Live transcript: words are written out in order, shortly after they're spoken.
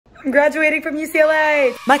I'm graduating from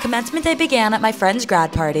UCLA. My commencement day began at my friend's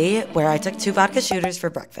grad party, where I took 2 vodka shooters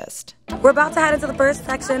for breakfast. We're about to head into the first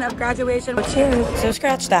section of graduation. Cheers. So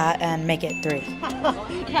scratch that and make it 3.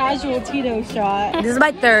 Casual Tito shot. This is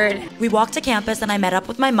my 3rd. We walked to campus and I met up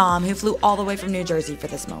with my mom, who flew all the way from New Jersey for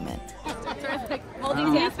this moment. I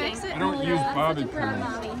don't use bobby pins.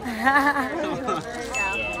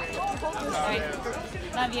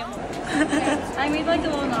 Love you. I made like a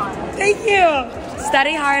little knot. Thank you.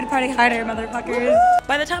 Study hard, party harder, motherfuckers.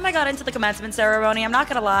 By the time I got into the commencement ceremony, I'm not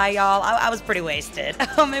gonna lie, y'all, I was pretty wasted.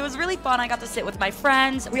 It was really fun. I got to sit with my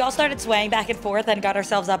friends. We all started swaying back and forth and got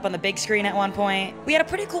ourselves up on the big screen at one point. We had a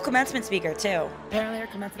pretty cool commencement speaker, too. Apparently our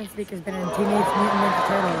commencement speaker's been in Teenage Mutant Ninja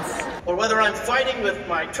Turtles. Or whether I'm fighting with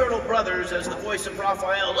my turtle brothers as the voice of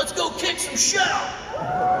Raphael, let's go kick some shit.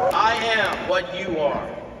 I am what you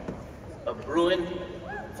are, a Bruin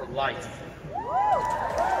for life.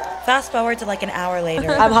 Fast forward to like an hour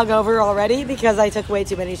later. I'm hungover already because I took way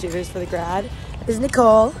too many shooters for the grad. This is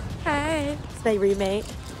Nicole. Hey. It's my roommate.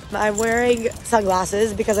 I'm wearing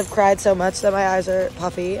sunglasses because I've cried so much that my eyes are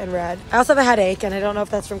puffy and red. I also have a headache, and I don't know if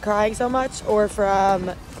that's from crying so much or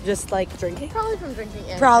from just like drinking. Probably from drinking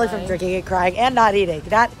and Probably crying. from drinking and crying and not eating.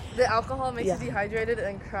 The alcohol makes you dehydrated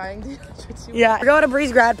and crying dehydrates you. Yeah. We're going to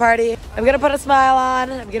Bree's grad party. I'm gonna put a smile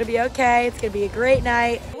on. I'm gonna be okay. It's gonna be a great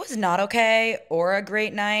night. It was not okay or a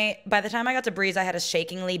great night. By the time I got to Breeze, I had a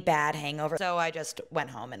shakingly bad hangover, so I just went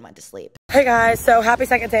home and went to sleep. Hey guys, so happy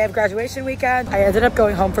second day of graduation weekend. I ended up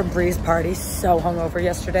going home from Bree's party so hungover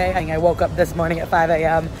yesterday. I woke up this morning at 5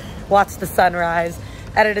 a.m., watched the sunrise,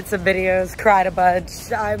 edited some videos, cried a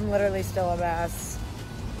bunch. I'm literally still a mess.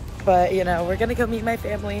 But, you know, we're gonna go meet my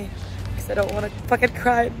family because I don't want to fucking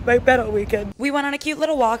cry in my bed all weekend. We went on a cute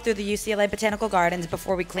little walk through the UCLA Botanical Gardens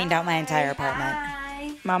before we cleaned out my entire apartment.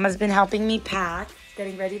 Hi. Mama's been helping me pack,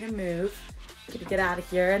 getting ready to move. Gonna get out of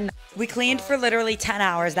here. And We cleaned for literally 10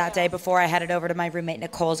 hours that day before I headed over to my roommate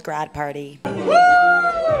Nicole's grad party. oh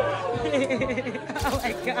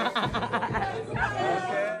my god.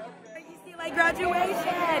 UCLA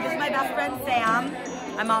graduation. This is my best friend Sam.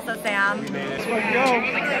 I'm also Sam. Let's fucking go.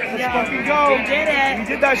 Let's fucking go. We did it. We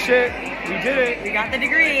did that shit. We did it. We got the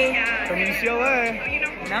degree. From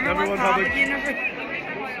UCLA. Number one public. public university.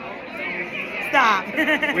 Stop.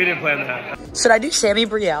 We didn't plan that. Should I do Sammy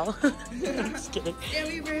Brielle? Just kidding.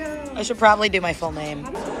 Sammy Brielle. I should probably do my full name.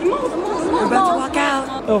 We're about to walk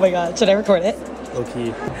out. Oh my god. Should I record it?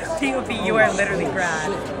 Low-key. POV, you are literally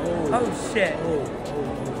grad. Oh shit.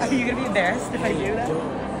 Are you gonna be embarrassed if I do that?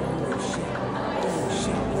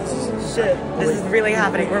 Shit. This is really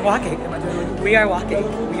happening. We're walking. We are walking.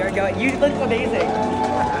 We are going. You look amazing.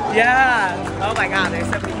 Yeah. Oh my god, there's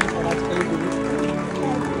so many people. That's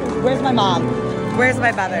crazy. Where's my mom? Where's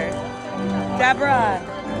my mother? Deborah.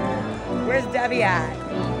 Where's Debbie at?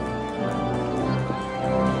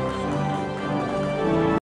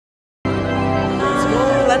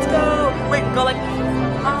 Let's go. Wait, go like.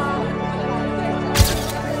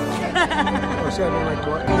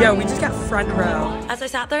 Yo, we just got front row. As I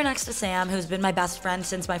sat there next to Sam, who's been my best friend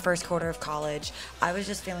since my first quarter of college, I was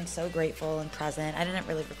just feeling so grateful and present. I didn't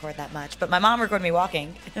really record that much, but my mom recorded me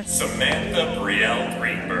walking. Samantha Brielle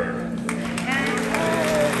Greenberg.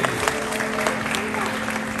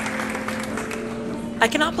 I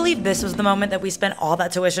cannot believe this was the moment that we spent all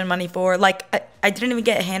that tuition money for. Like, I didn't even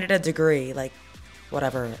get handed a degree. Like,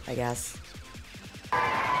 whatever, I guess.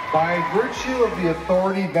 By virtue of the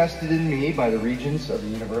authority vested in me by the Regents of the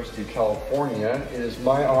University of California, it is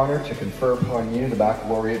my honor to confer upon you the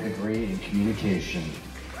baccalaureate degree in communication.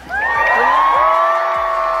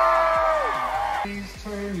 Please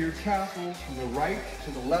turn your tassels from the right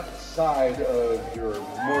to the left side of your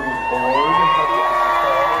mortarboard.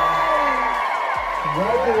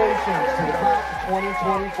 Congratulations to the class of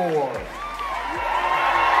 2024.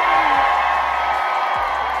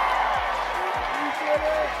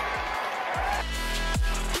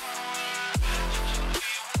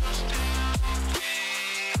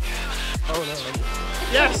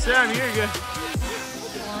 Yes, Sam, you're good.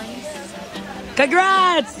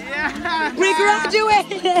 Congrats! Yeah. We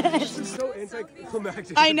graduated! This is so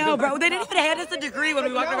anticlimactic. I know, bro. They didn't even hand us a degree when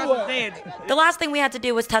we walked across the stage. The last thing we had to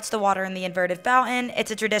do was touch the water in the inverted fountain.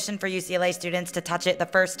 It's a tradition for UCLA students to touch it the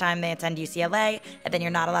first time they attend UCLA, and then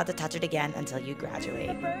you're not allowed to touch it again until you graduate.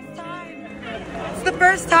 It's the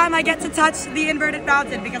first time I get to touch the inverted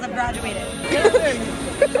fountain because I've graduated.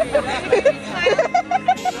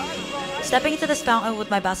 Stepping into this fountain with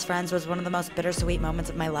my best friends was one of the most bittersweet moments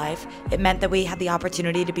of my life. It meant that we had the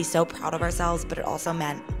opportunity to be so proud of ourselves, but it also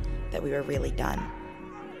meant that we were really done.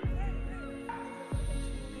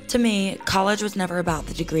 To me, college was never about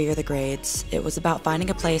the degree or the grades. It was about finding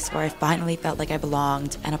a place where I finally felt like I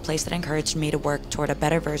belonged and a place that encouraged me to work toward a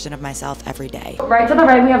better version of myself every day. Right to the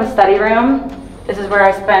right, we have a study room. This is where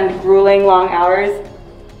I spend grueling long hours.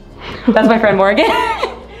 That's my friend Morgan.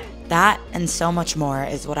 That and so much more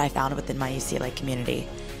is what I found within my UCLA community.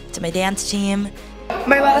 To my dance team,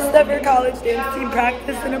 My last ever college dance team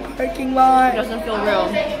practice in a parking lot. Doesn't feel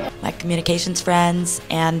real. my communications friends,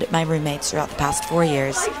 and my roommates throughout the past 4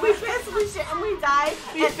 years. We pissed, we shit, and we died,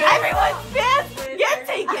 and everyone's pissed, get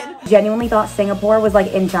taken. Genuinely thought Singapore was like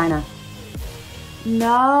in China.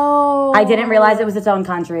 No. I didn't realize it was its own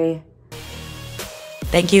country.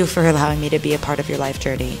 Thank you for allowing me to be a part of your life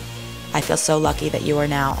journey. I feel so lucky that you are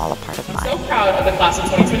now all a part of mine. So proud of the class of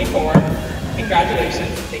 2024.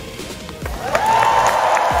 Congratulations.